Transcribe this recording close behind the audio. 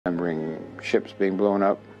Remembering ships being blown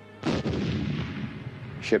up,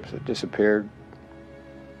 ships that disappeared,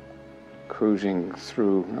 cruising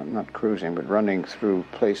through, not cruising, but running through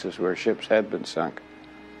places where ships had been sunk.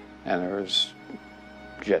 And there was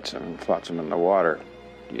jetsam and flotsam in the water.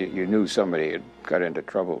 You knew somebody had got into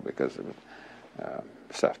trouble because of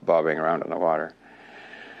stuff bobbing around in the water.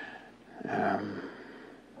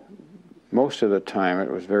 Most of the time it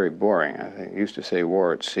was very boring. I think used to say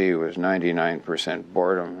war at sea was 99%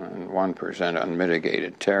 boredom and 1%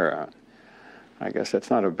 unmitigated terror. I guess that's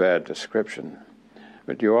not a bad description.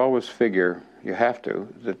 But you always figure, you have to,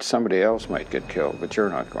 that somebody else might get killed, but you're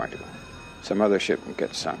not going to. Some other ship can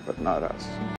get sunk, but not us.